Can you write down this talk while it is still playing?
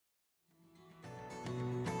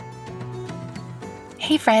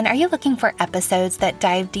Hey friend, are you looking for episodes that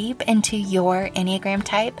dive deep into your Enneagram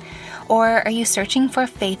type? Or are you searching for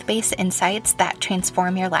faith-based insights that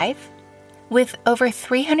transform your life? With over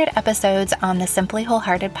 300 episodes on the Simply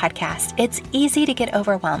Wholehearted podcast, it's easy to get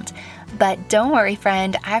overwhelmed. But don't worry,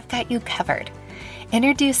 friend, I've got you covered.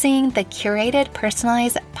 Introducing the curated,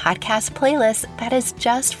 personalized podcast playlist that is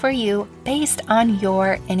just for you based on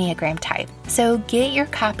your Enneagram type. So get your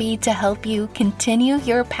copy to help you continue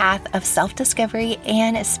your path of self-discovery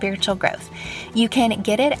and spiritual growth. You can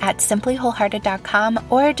get it at simplywholehearted.com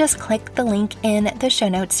or just click the link in the show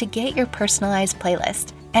notes to get your personalized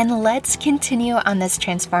playlist. And let's continue on this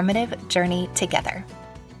transformative journey together.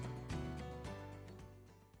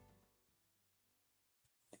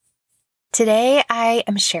 Today, I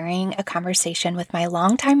am sharing a conversation with my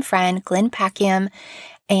longtime friend, Glenn Packiam,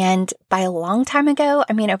 and by a long time ago,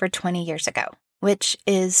 I mean over 20 years ago, which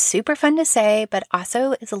is super fun to say, but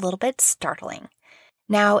also is a little bit startling.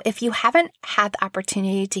 Now, if you haven't had the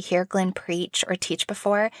opportunity to hear Glenn preach or teach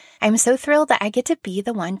before, I'm so thrilled that I get to be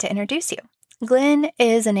the one to introduce you. Glenn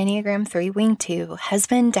is an Enneagram 3 Wing 2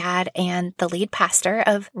 husband, dad, and the lead pastor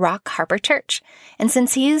of Rock Harbor Church. And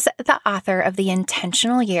since he's the author of The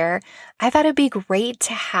Intentional Year, I thought it'd be great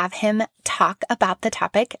to have him talk about the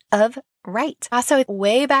topic of right. Also,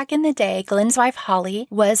 way back in the day, Glenn's wife, Holly,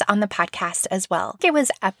 was on the podcast as well. It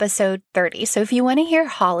was episode 30. So if you want to hear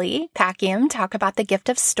Holly Packiam talk about the gift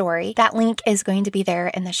of story, that link is going to be there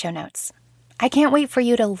in the show notes. I can't wait for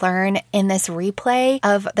you to learn in this replay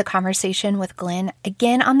of the conversation with Glenn,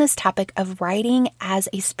 again on this topic of writing as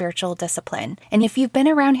a spiritual discipline. And if you've been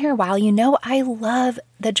around here a while, you know I love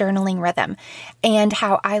the journaling rhythm and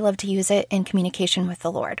how I love to use it in communication with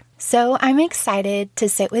the Lord. So I'm excited to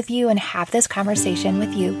sit with you and have this conversation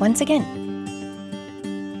with you once again.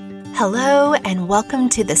 Hello, and welcome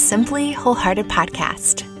to the Simply Wholehearted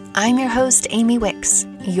podcast. I'm your host, Amy Wicks,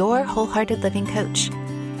 your wholehearted living coach.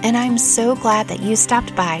 And I'm so glad that you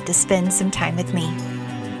stopped by to spend some time with me.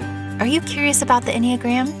 Are you curious about the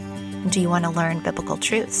Enneagram? Do you want to learn biblical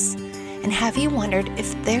truths? And have you wondered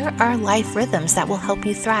if there are life rhythms that will help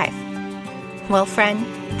you thrive? Well, friend,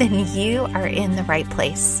 then you are in the right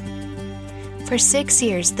place. For 6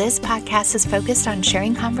 years, this podcast is focused on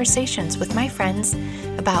sharing conversations with my friends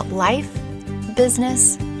about life,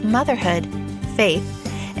 business, motherhood, faith,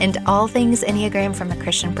 and all things Enneagram from a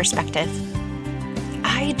Christian perspective.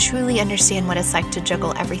 I truly understand what it's like to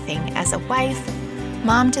juggle everything as a wife,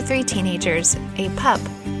 mom to 3 teenagers, a pup,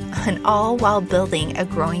 and all while building a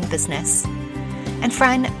growing business. And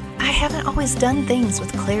friend, I haven't always done things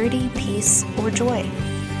with clarity, peace, or joy.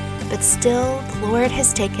 But still, the Lord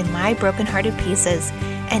has taken my brokenhearted pieces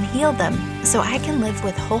and healed them so I can live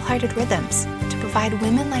with wholehearted rhythms to provide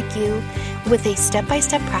women like you with a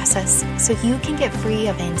step-by-step process so you can get free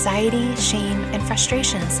of anxiety, shame, and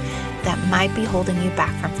frustrations that might be holding you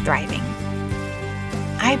back from thriving.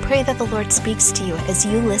 I pray that the Lord speaks to you as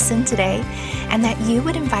you listen today and that you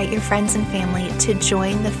would invite your friends and family to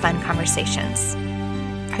join the fun conversations.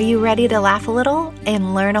 Are you ready to laugh a little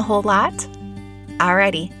and learn a whole lot?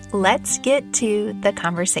 Alrighty, let's get to the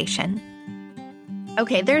conversation.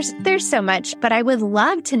 Okay, there's so much, but I would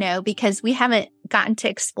love to know, because we haven't gotten to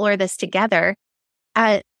explore this together,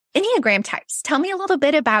 Enneagram types. Tell me a little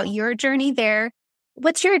bit about your journey there.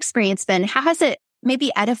 What's your experience been? How has it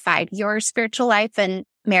maybe edified your spiritual life and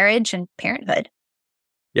marriage and parenthood?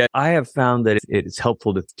 Yeah, I have found that it's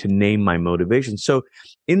helpful to name my motivation. So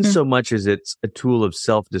in so much as it's a tool of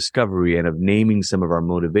self-discovery and of naming some of our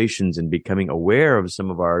motivations and becoming aware of some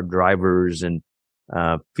of our drivers and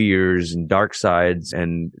fears and dark sides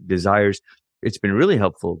and desires, it's been really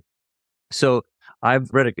helpful. So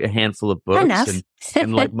I've read a handful of books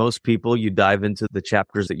and like most people, you dive into the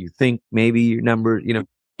chapters that you think maybe your number,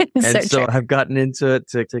 and so I've gotten into it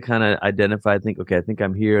to kind of identify, I think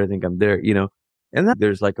I'm here, I think I'm there, and then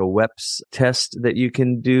there's like a WEPS test that you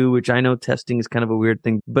can do, which I know testing is kind of a weird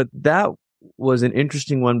thing, but that was an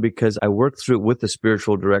interesting one because I worked through it with the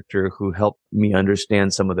spiritual director who helped me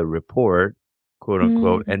understand some of the report, quote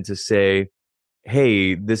unquote, and to say,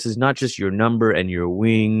 hey, this is not just your number and your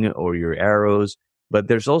wing or your arrows, but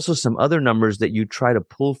there's also some other numbers that you try to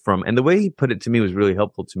pull from. And the way he put it to me was really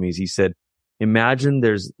helpful to me. Is he said, imagine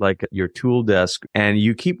there's like your tool desk and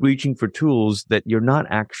you keep reaching for tools that you're not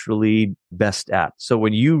actually best at. So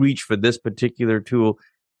when you reach for this particular tool,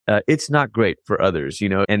 it's not great for others,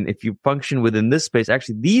 and if you function within this space,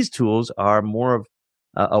 actually these tools are more of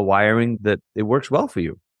a wiring that it works well for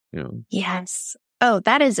you. Yes. Oh,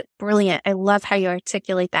 that is brilliant. I love how you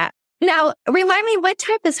articulate that. Now, remind me, what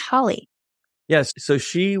type is Holly? Yes. So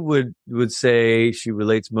she would say she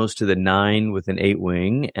relates most to the 9 with an 8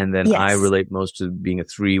 wing. And then I Yes. relate most to being a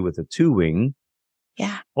 3 with a 2 wing.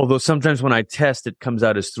 Yeah. Although sometimes when I test, it comes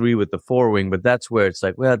out as 3 with the 4 wing, but that's where it's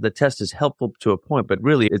like, well, the test is helpful to a point, but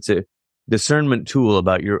really it's a discernment tool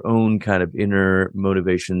about your own kind of inner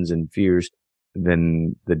motivations and fears.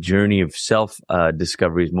 Then the journey of self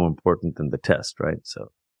discovery is more important than the test, right?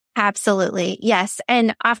 So Absolutely. Yes.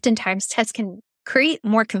 And oftentimes tests can create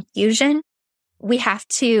more confusion. We have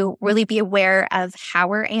to really be aware of how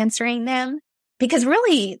we're answering them, because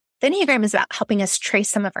really the Enneagram is about helping us trace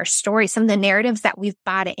some of our stories, some of the narratives that we've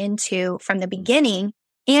bought into from the beginning,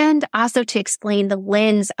 and also to explain the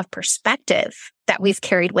lens of perspective that we've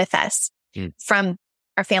carried with us from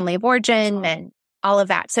our family of origin and all of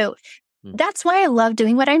that. So that's why I love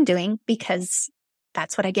doing what I'm doing, because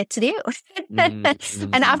that's what I get to do.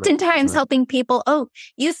 And oftentimes helping people, oh,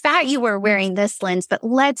 you thought you were wearing this lens, but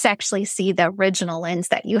let's actually see the original lens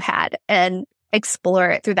that you had and explore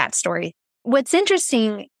it through that story. What's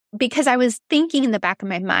interesting, because I was thinking in the back of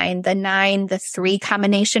my mind, the 9, the 3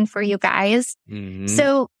 combination for you guys.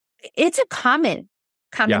 So it's a common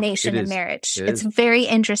combination in marriage. It's very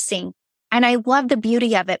interesting. And I love the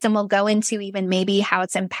beauty of it. And we'll go into even maybe how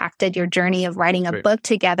it's impacted your journey of writing a book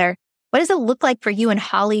together. What does it look like for you and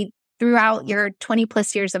Holly throughout your 20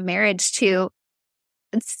 plus years of marriage to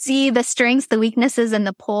see the strengths, the weaknesses, and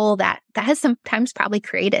the pull that has sometimes probably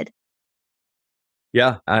created?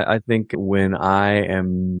 Yeah, I think when I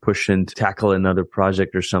am pushing to tackle another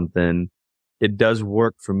project or something, it does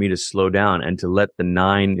work for me to slow down and to let the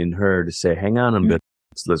 9 in her to say, hang on a bit,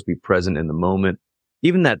 let's be present in the moment.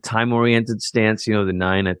 Even that time-oriented stance, the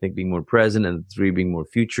 9, I think, being more present and the 3 being more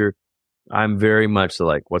future. I'm very much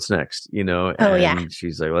like, what's next? And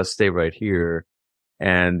she's like, let's stay right here.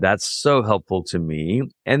 And that's so helpful to me.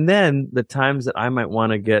 And then the times that I might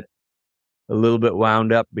want to get a little bit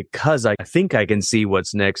wound up because I think I can see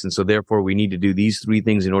what's next. And so therefore we need to do these 3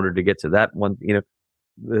 things in order to get to that one.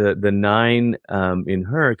 The 9 in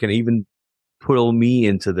her can even pull me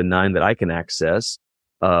into the 9 that I can access,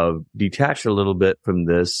 detach a little bit from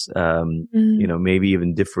this, maybe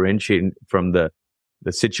even differentiate from the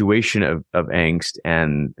situation of angst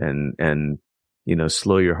and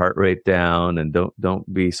slow your heart rate down and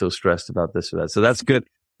don't be so stressed about this or that. So that's good.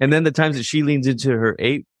 And then the times that she leans into her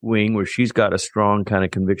 8 wing, where she's got a strong kind of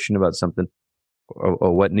conviction about something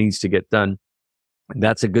or what needs to get done,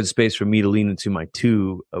 that's a good space for me to lean into my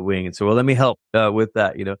 2 wing and say, well, let me help with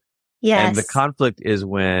that, Yes. And the conflict is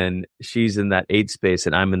when she's in that 8 space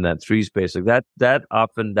and I'm in that 3 space. Like that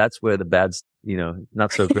often, that's where the bad's,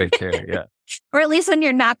 not so great there. Yeah. Or at least when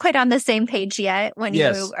you're not quite on the same page yet, when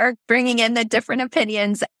you are bringing in the different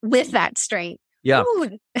opinions with that strength. Yeah.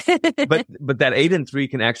 but that 8 and 3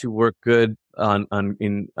 can actually work good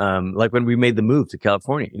in like when we made the move to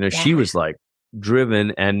California, she was like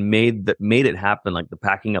driven and made it happen, like the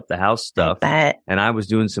packing up the house stuff. And I was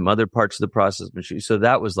doing some other parts of the process. So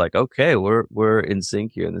that was like, okay, we're in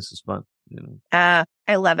sync here and this is fun. I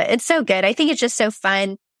love it. It's so good. I think it's just so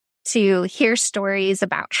fun to hear stories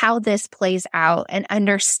about how this plays out and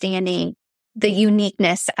understanding the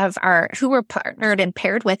uniqueness of who we're partnered and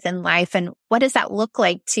paired with in life. And what does that look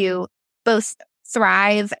like to both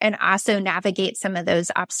thrive and also navigate some of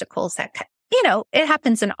those obstacles that, it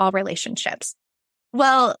happens in all relationships.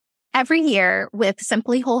 Well, every year with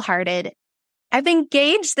Simply Wholehearted, I've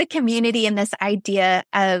engaged the community in this idea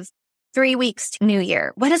of 3 weeks to New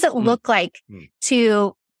Year. What does it look like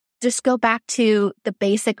to just go back to the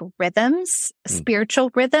basic rhythms,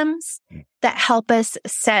 spiritual rhythms that help us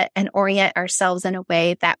set and orient ourselves in a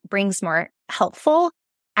way that brings more helpful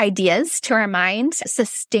ideas to our minds,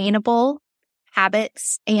 sustainable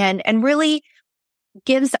habits, and really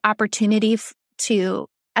gives opportunity to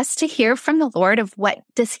us to hear from the Lord of what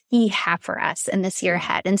does He have for us in this year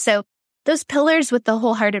ahead. And so those pillars with the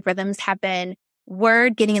Wholehearted Rhythms have been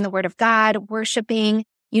Word, getting in the Word of God, worshiping.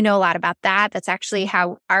 You know a lot about that. That's actually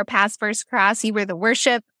how our paths first crossed. You were the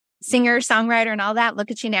worship singer, songwriter, and all that.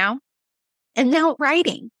 Look at you now. And now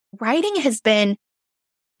writing. Writing has been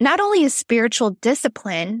not only a spiritual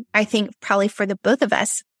discipline, I think probably for the both of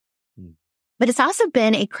us, but it's also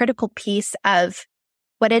been a critical piece of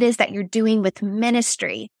what it is that you're doing with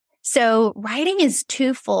ministry. So writing is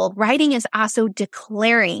twofold. Writing is also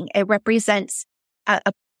declaring. It represents a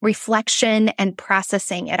reflection and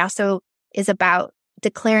processing. It also is about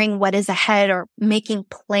declaring what is ahead or making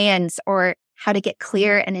plans or how to get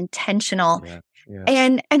clear and intentional.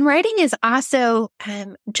 And writing is also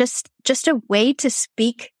just a way to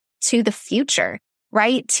speak to the future,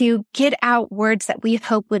 right? To get out words that we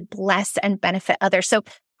hope would bless and benefit others. So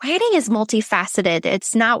writing is multifaceted.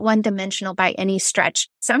 It's not one-dimensional by any stretch.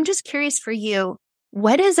 So I'm just curious for you,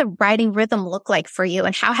 what does a writing rhythm look like for you,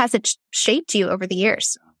 and how has it shaped you over the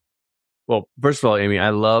years? Well, first of all, Amy,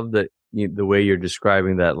 I love that the way you're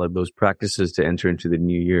describing that, like those practices to enter into the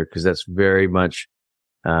new year, because that's very much,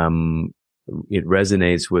 it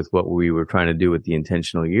resonates with what we were trying to do with the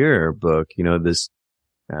Intentional Year book. This,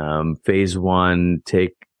 phase one,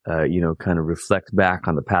 kind of reflect back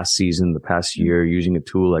on the past season, the past year, using a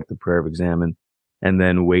tool like the prayer of examine, and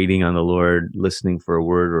then waiting on the Lord, listening for a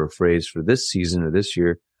word or a phrase for this season or this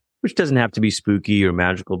year, which doesn't have to be spooky or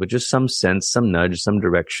magical, but just some sense, some nudge, some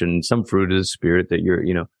direction, some fruit of the Spirit that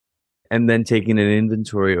and then taking an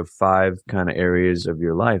inventory of 5 kind of areas of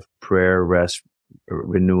your life: prayer, rest,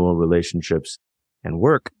 renewal, relationships, and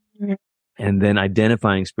work. Mm-hmm. And then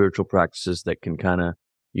identifying spiritual practices that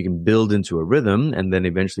you can build into a rhythm and then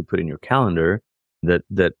eventually put in your calendar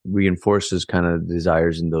that reinforces kind of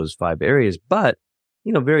desires in those 5 areas. But,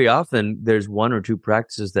 very often there's 1 or 2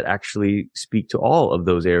 practices that actually speak to all of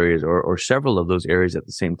those areas or several of those areas at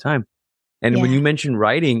the same time. And when you mention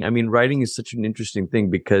writing, writing is such an interesting thing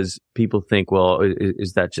because people think, well,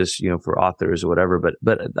 is that just, for authors or whatever?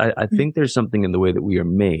 But I think there's something in the way that we are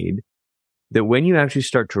made that when you actually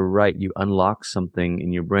start to write, you unlock something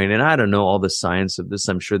in your brain. And I don't know all the science of this.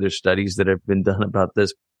 I'm sure there's studies that have been done about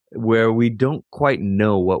this where we don't quite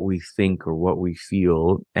know what we think or what we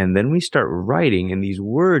feel. And then we start writing and these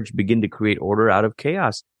words begin to create order out of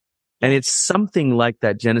chaos. And it's something like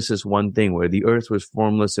that Genesis 1 thing where the earth was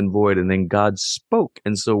formless and void and then God spoke.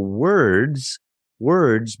 And so words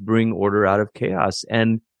bring order out of chaos.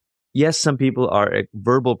 And yes, some people are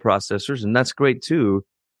verbal processors, and that's great too.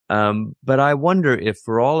 But I wonder if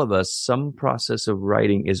for all of us, some process of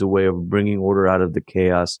writing is a way of bringing order out of the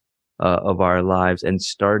chaos of our lives and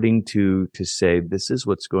starting to say, this is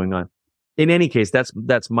what's going on. In any case, that's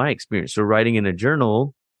my experience. So writing in a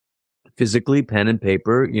journal, physically, pen and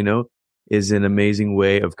paper, is an amazing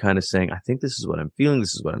way of kind of saying, I think this is what I'm feeling.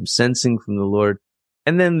 This is what I'm sensing from the Lord.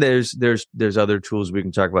 And then there's other tools we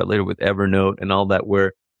can talk about later with Evernote and all that,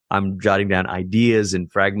 where I'm jotting down ideas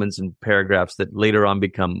and fragments and paragraphs that later on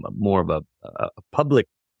become more of a public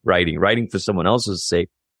writing for someone else's sake,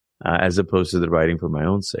 as opposed to the writing for my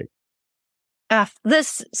own sake.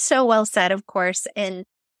 This so well said, of course, in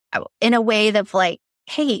a way of like,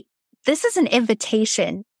 hey, this is an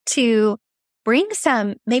invitation to bring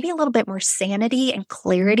some, maybe a little bit more sanity and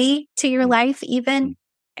clarity to your life even.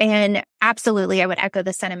 And absolutely, I would echo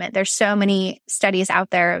the sentiment. There's so many studies out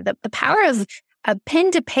there. The power of a pen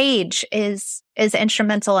to page is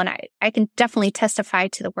instrumental. And I can definitely testify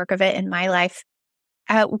to the work of it in my life.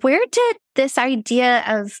 Where did this idea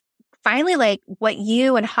of finally, like what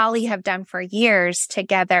you and Holly have done for years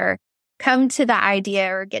together, come to the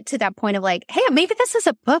idea or get to that point of like, hey, maybe this is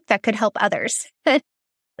a book that could help others?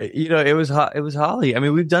 It was Holly.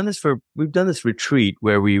 We've done this retreat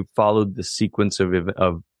where we followed the sequence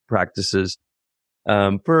of practices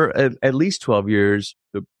for at least 12 years,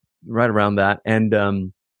 right around that.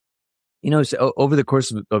 And so over the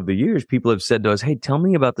course of the years, people have said to us, "Hey, tell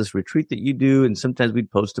me about this retreat that you do." And sometimes we'd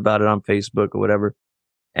post about it on Facebook or whatever.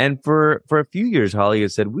 And for a few years, Holly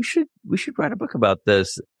has said, we should write a book about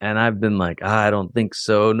this. And I've been like, I don't think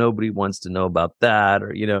so. Nobody wants to know about that,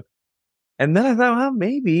 or And then I thought, well,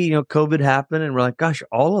 maybe, COVID happened and we're like, gosh,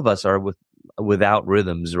 all of us are without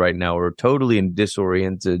rhythms right now. We're totally in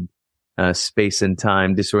disoriented space and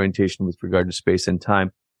time, disorientation with regard to space and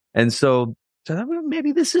time. And so I thought, well,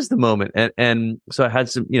 maybe this is the moment. And so I had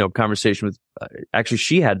some, conversation with, actually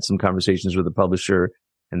she had some conversations with the publisher.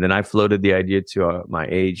 And then I floated the idea to my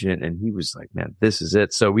agent and he was like, man, this is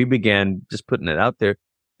it. So we began just putting it out there,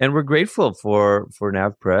 and we're grateful for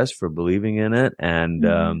Nav Press for believing in it. And,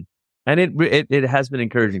 and it has been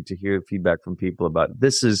encouraging to hear feedback from people about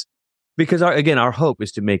this is because our hope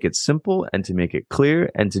is to make it simple and to make it clear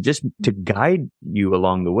and to guide you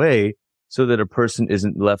along the way so that a person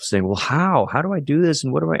isn't left saying, well, how do I do this?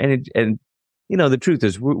 And what do I, and the truth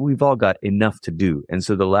is we've all got enough to do. And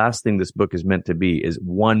so the last thing this book is meant to be is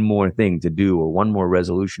one more thing to do or one more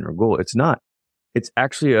resolution or goal. It's not. It's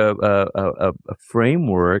actually a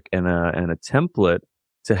framework and a template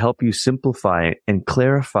to help you simplify and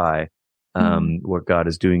clarify what God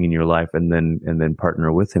is doing in your life, and then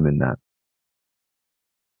partner with Him in that.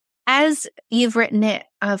 As you've written it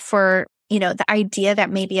for the idea that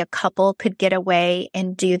maybe a couple could get away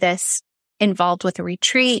and do this involved with a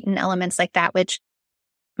retreat and elements like that, which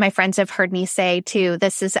my friends have heard me say too.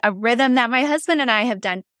 This is a rhythm that my husband and I have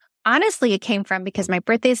done. Honestly, it came from because my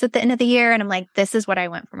birthday's at the end of the year and I'm like, this is what I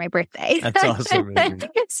want for my birthday. That's awesome.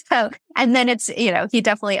 So, and then it's, he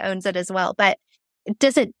definitely owns it as well. But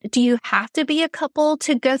do you have to be a couple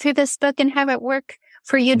to go through this book and have it work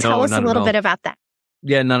for you? No, Tell us a not at little all. bit about that.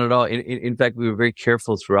 Yeah, not at all. In fact, we were very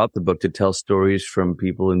careful throughout the book to tell stories from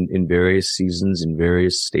people in various seasons, in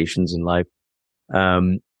various stations in life.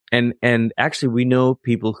 And actually we know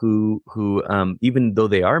people who, even though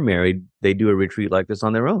they are married, they do a retreat like this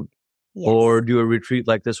on their own. Yes. Or do a retreat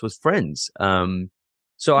like this with friends.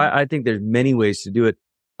 So I think there's many ways to do it.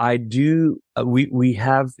 We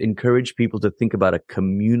have encouraged people to think about a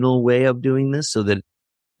communal way of doing this so that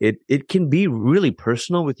it can be really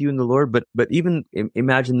personal with you and the Lord. But even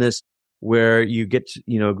imagine this where you get,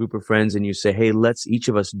 a group of friends and you say, hey, let's each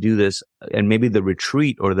of us do this. And maybe the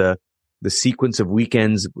retreat or the sequence of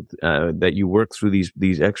weekends, that you work through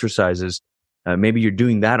these exercises, maybe you're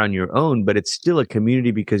doing that on your own, but it's still a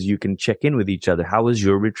community because you can check in with each other. How was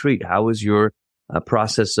your retreat? How was your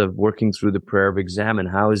process of working through the prayer of examine?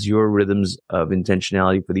 How is your rhythms of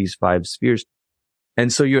intentionality for these 5 spheres?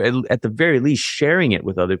 And so you're at the very least sharing it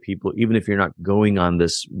with other people, even if you're not going on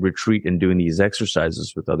this retreat and doing these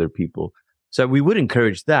exercises with other people. So we would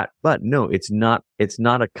encourage that, but no, it's not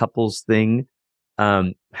a couples thing.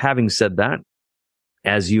 Having said that,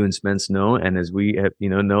 as you and Spence know, and as we have,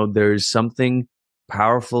 know, there's something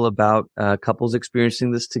powerful about couples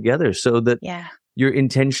experiencing this together so that you're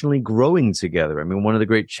intentionally growing together. I mean, one of the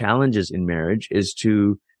great challenges in marriage is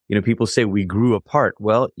to, people say we grew apart.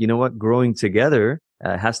 Well, you know what? Growing together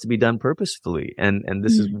has to be done purposefully. And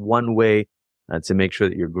this is one way to make sure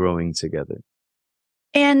that you're growing together.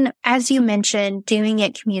 And as you mentioned, doing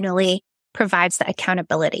it communally provides the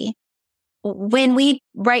accountability. When we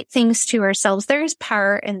write things to ourselves, there's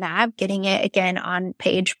power in that, getting it again on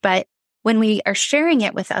page. But when we are sharing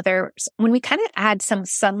it with others, when we kind of add some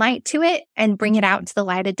sunlight to it and bring it out into the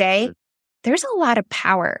light of day, there's a lot of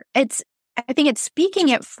power. I think it's speaking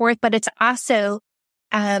it forth, but it's also,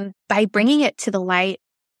 by bringing it to the light,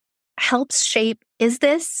 helps shape, is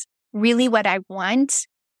this really what I want?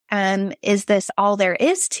 Is this all there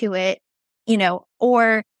is to it?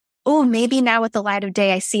 Or maybe now with the light of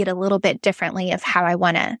day, I see it a little bit differently of how I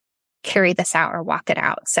want to carry this out or walk it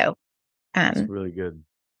out. So, that's really good.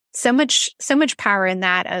 So much power in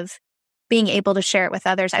that of being able to share it with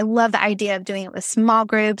others. I love the idea of doing it with small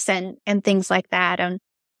groups and things like that. And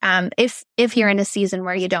if you're in a season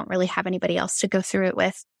where you don't really have anybody else to go through it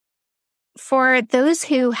with, for those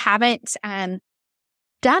who haven't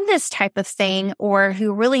done this type of thing or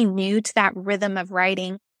who are really new to that rhythm of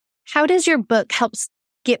writing, how does your book help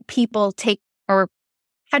take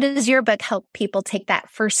that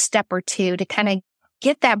first step or two to kind of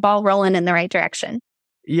get that ball rolling in the right direction?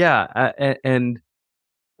 Yeah. And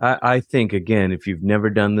I think, again, if you've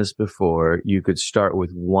never done this before, you could start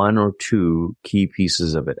with 1 or 2 key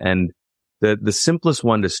pieces of it. And the simplest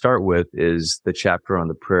one to start with is the chapter on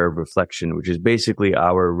the prayer of reflection, which is basically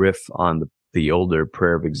our riff on the older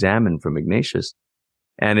prayer of examine from Ignatius.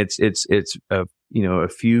 And it's a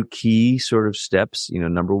few key sort of steps.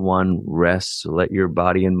 Number 1, rest. So let your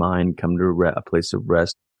body and mind come to a place of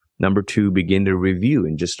rest. Number 2, begin to review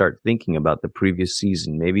and just start thinking about the previous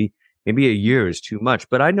season. Maybe a year is too much,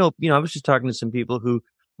 but I know, I was just talking to some people who,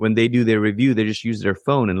 when they do their review, they just use their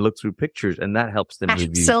phone and look through pictures, and that helps them review.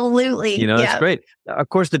 Absolutely. It's great. Of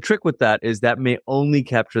course, the trick with that is that may only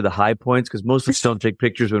capture the high points because most of us don't take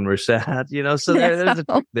pictures when we're sad, so there's a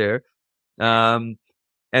trick there.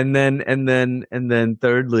 And then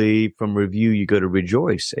thirdly, from review, you go to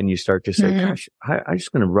rejoice and you start to say, gosh, I'm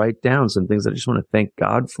just going to write down some things I just want to thank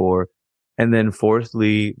God for. And then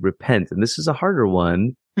fourthly, repent. And this is a harder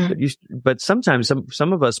one, but sometimes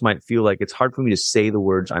some of us might feel like it's hard for me to say the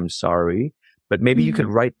words, I'm sorry, but maybe you could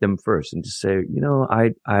write them first and just say,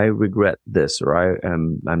 I regret this, or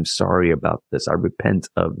I'm sorry about this. I repent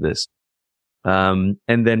of this. And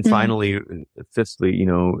then finally, fifthly,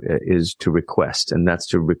 is to request, and that's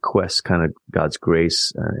to request kind of God's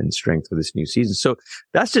grace and strength for this new season. So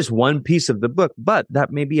that's just one piece of the book, but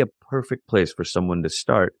that may be a perfect place for someone to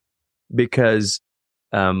start because,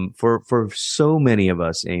 for so many of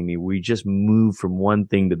us, Amy, we just move from one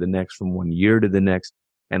thing to the next, from one year to the next,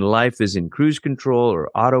 and life is in cruise control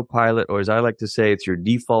or autopilot, or as I like to say, it's your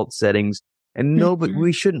default settings. And no, but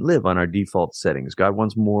we shouldn't live on our default settings. God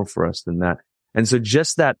wants more for us than that. And so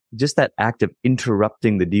just that act of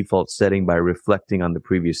interrupting the default setting by reflecting on the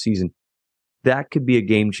previous season, that could be a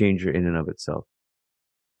game changer in and of itself.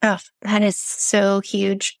 Oh, that is so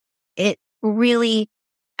huge. It really,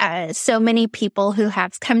 so many people who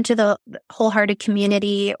have come to the Wholehearted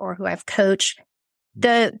community or who I've coached,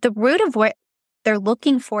 the root of what they're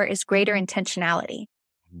looking for is greater intentionality.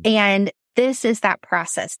 And this is that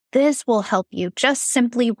process. This will help you, just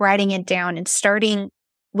simply writing it down and starting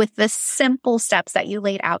with the simple steps that you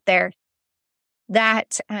laid out there,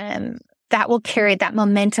 that will carry, that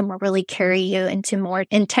momentum will really carry you into more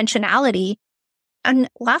intentionality on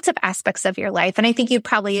lots of aspects of your life. And I think you'd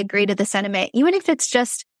probably agree to the sentiment, even if it's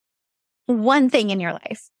just one thing in your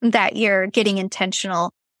life that you're getting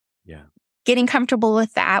intentional. Yeah. Getting comfortable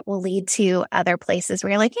with that will lead to other places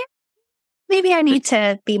where you're like, yeah, maybe I need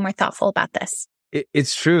to be more thoughtful about this.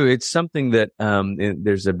 It's true. It's something that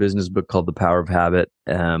there's a business book called The Power of Habit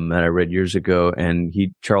that I read years ago, and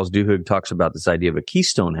Charles Duhigg talks about this idea of a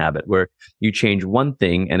keystone habit, where you change one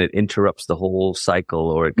thing and it interrupts the whole cycle,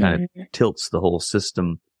 or it kind of tilts the whole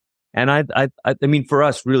system. And I mean, for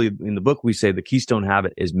us, really, in the book, we say the keystone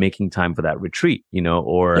habit is making time for that retreat,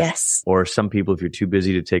 or some people, if you're too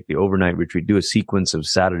busy to take the overnight retreat, do a sequence of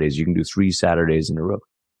Saturdays. You can do 3 Saturdays in a row.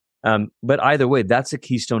 But either way, that's a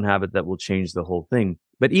keystone habit that will change the whole thing.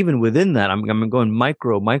 But even within that, I'm going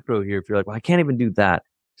micro here. If you're like, well, I can't even do that.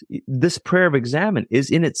 This prayer of examine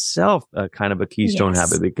is in itself a kind of a keystone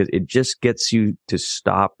habit, because it just gets you to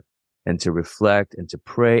stop and to reflect and to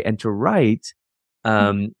pray and to write,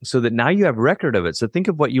 so that now you have record of it. So think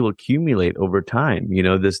of what you will accumulate over time.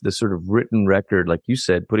 This sort of written record, like you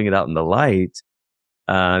said, putting it out in the light.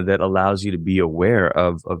 That allows you to be aware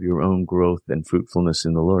of your own growth and fruitfulness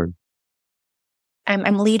in the Lord.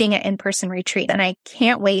 I'm leading an in-person retreat and I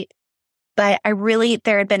can't wait, but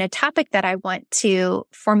there had been a topic that I want to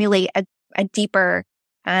formulate a deeper,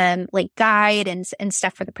 guide and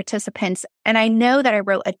stuff for the participants. And I know that I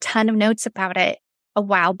wrote a ton of notes about it a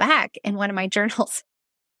while back in one of my journals.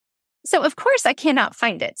 So of course I cannot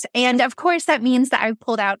find it. And of course that means that I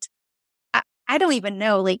pulled out, I don't even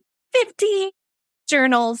know, 50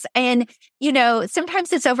 journals. And,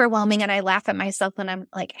 sometimes it's overwhelming and I laugh at myself and I'm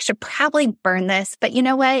like, I should probably burn this. But you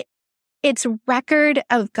know what? It's record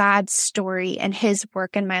of God's story and his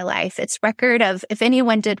work in my life. It's record of, if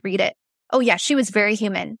anyone did read it, oh yeah, she was very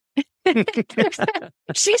human.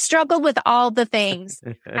 She struggled with all the things,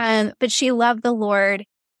 but she loved the Lord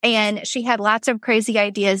and she had lots of crazy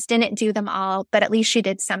ideas, didn't do them all, but at least she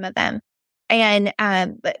did some of them. And,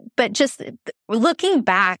 but just looking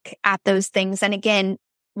back at those things. And again,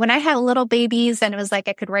 when I had little babies and it was like,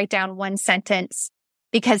 I could write down one sentence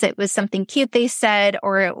because it was something cute they said,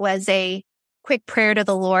 or it was a quick prayer to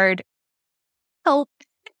the Lord. Oh,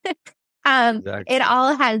 exactly. It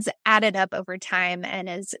all has added up over time and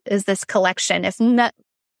is this collection, if not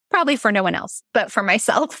probably for no one else, but for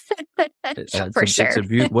myself, for sure.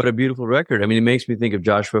 What a beautiful record. I mean, it makes me think of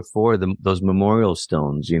Joshua 4, those memorial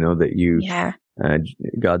stones, that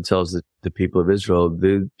God tells the people of Israel,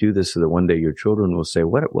 do this so that one day your children will say,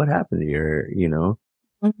 what happened here,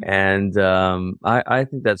 Mm-hmm. And, I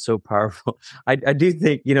think that's so powerful. I do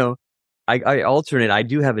think, I alternate. I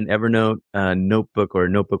do have an Evernote, notebook, or a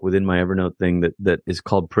notebook within my Evernote thing that is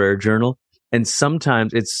called Prayer Journal. And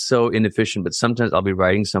sometimes it's so inefficient, but sometimes I'll be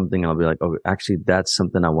writing something and I'll be like, oh, actually, that's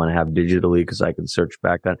something I want to have digitally because I can search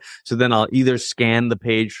back on. So then I'll either scan the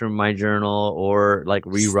page from my journal or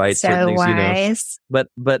rewrite certain things, wise. But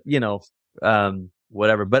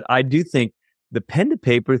whatever. But I do think the pen to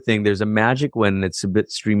paper thing, there's a magic when it's a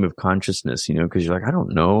bit stream of consciousness, because you're like, I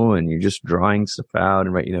don't know. And you're just drawing stuff out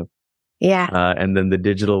and Yeah. And then the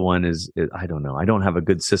digital one is, I don't know. I don't have a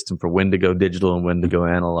good system for when to go digital and when to go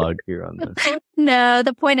analog here on this. No,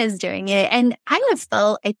 the point is doing it. And I have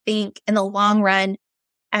felt, I think in the long run,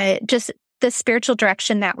 just the spiritual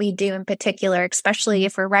direction that we do in particular, especially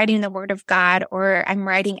if we're writing the Word of God, or I'm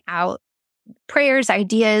writing out prayers,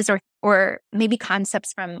 ideas, or maybe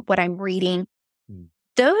concepts from what I'm reading,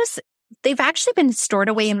 they've actually been stored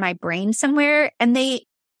away in my brain somewhere. And they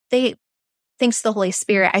thanks to the Holy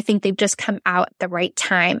Spirit, I think they've just come out at the right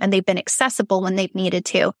time and they've been accessible when they've needed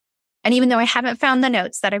to. And even though I haven't found the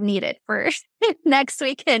notes that I've needed for next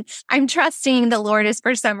weekend, I'm trusting the Lord is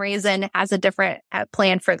for some reason has a different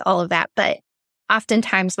plan for all of that. But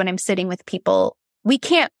oftentimes when I'm sitting with people, we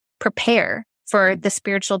can't prepare for the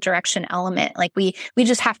spiritual direction element. We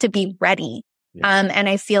just have to be ready. Yeah. And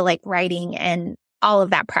I feel like writing and all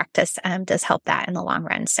of that practice does help that in the long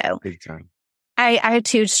run. So big time. I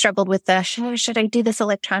too struggled with should I do this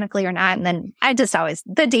electronically or not? And then I just always,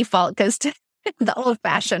 the default goes to the old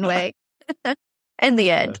fashioned way in the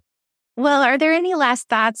end. Well, are there any last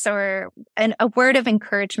thoughts or a word of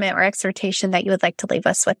encouragement or exhortation that you would like to leave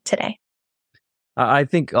us with today? I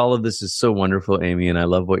think all of this is so wonderful, Amy, and I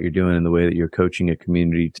love what you're doing and the way that you're coaching a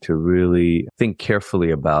community to really think carefully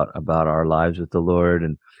about our lives with the Lord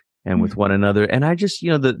and with one another. And I just,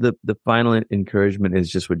 the final encouragement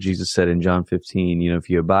is just what Jesus said in John 15, if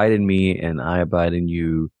you abide in me and I abide in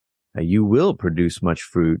you, you will produce much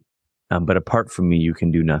fruit. but apart from me, you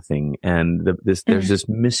can do nothing. And there's this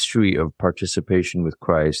mystery of participation with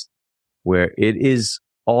Christ where it is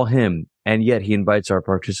all him. And yet he invites our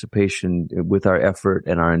participation with our effort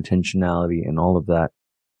and our intentionality and all of that.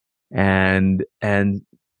 And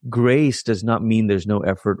grace does not mean there's no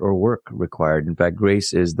effort or work required. In fact,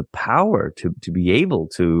 grace is the power to be able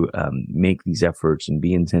to make these efforts and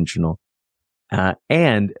be intentional.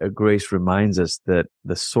 And grace reminds us that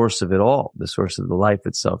the source of it all, the source of the life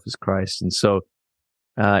itself is Christ. And so,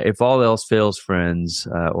 if all else fails, friends,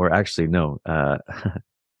 or actually no,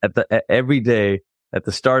 every day, at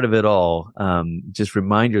the start of it all, just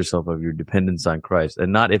remind yourself of your dependence on Christ,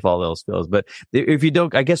 and not if all else fails. But if you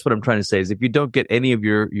don't, I guess what I'm trying to say is if you don't get any of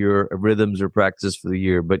your rhythms or practices for the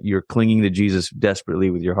year, but you're clinging to Jesus desperately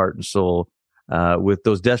with your heart and soul, with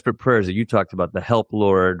those desperate prayers that you talked about, the help,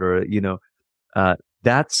 Lord, or,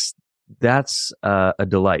 that's a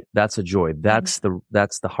delight. That's a joy. That's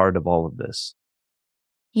the heart of all of this.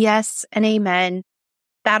 Yes. And amen.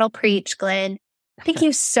 That'll preach, Glenn. Thank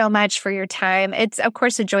you so much for your time. It's, of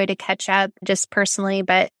course, a joy to catch up just personally,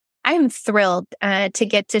 but I am thrilled to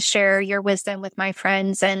get to share your wisdom with my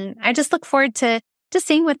friends. And I just look forward to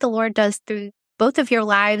seeing what the Lord does through both of your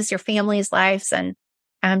lives, your family's lives, and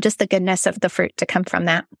just the goodness of the fruit to come from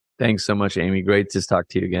that. Thanks so much, Amy. Great to talk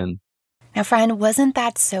to you again. Now, friend, wasn't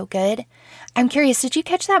that so good? I'm curious, did you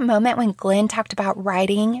catch that moment when Glenn talked about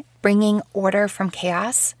writing, bringing order from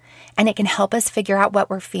chaos, and it can help us figure out what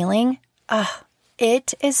we're feeling?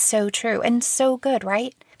 It is so true and so good,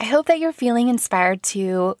 right? I hope that you're feeling inspired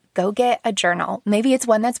to go get a journal. Maybe it's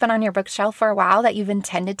one that's been on your bookshelf for a while that you've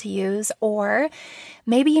intended to use, or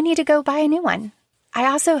maybe you need to go buy a new one. I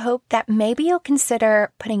also hope that maybe you'll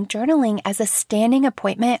consider putting journaling as a standing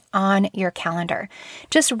appointment on your calendar.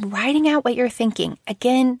 Just writing out what you're thinking.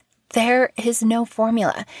 Again, there is no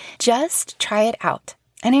formula. Just try it out.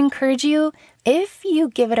 And I encourage you, if you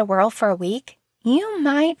give it a whirl for a week, you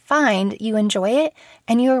might find you enjoy it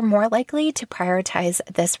and you're more likely to prioritize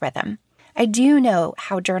this rhythm. I do know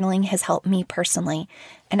how journaling has helped me personally,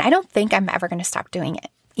 and I don't think I'm ever going to stop doing it.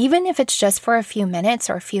 Even if it's just for a few minutes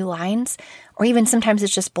or a few lines, or even sometimes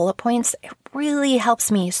it's just bullet points, it really helps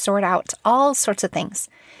me sort out all sorts of things.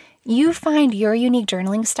 You find your unique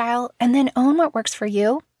journaling style and then own what works for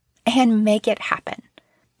you and make it happen.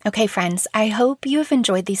 Okay, friends, I hope you have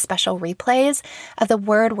enjoyed these special replays of the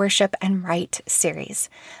Word, Worship, and Write series.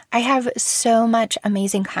 I have so much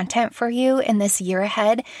amazing content for you in this year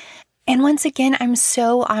ahead. And once again, I'm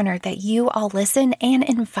so honored that you all listen and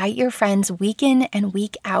invite your friends week in and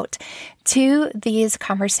week out to these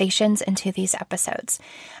conversations and to these episodes.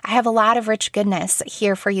 I have a lot of rich goodness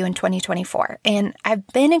here for you in 2024, and I've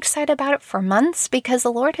been excited about it for months because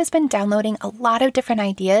the Lord has been downloading a lot of different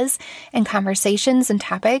ideas and conversations and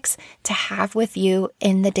topics to have with you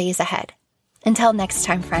in the days ahead. Until next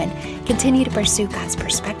time, friend, continue to pursue God's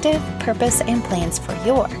perspective, purpose, and plans for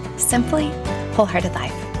your simply wholehearted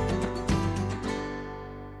life.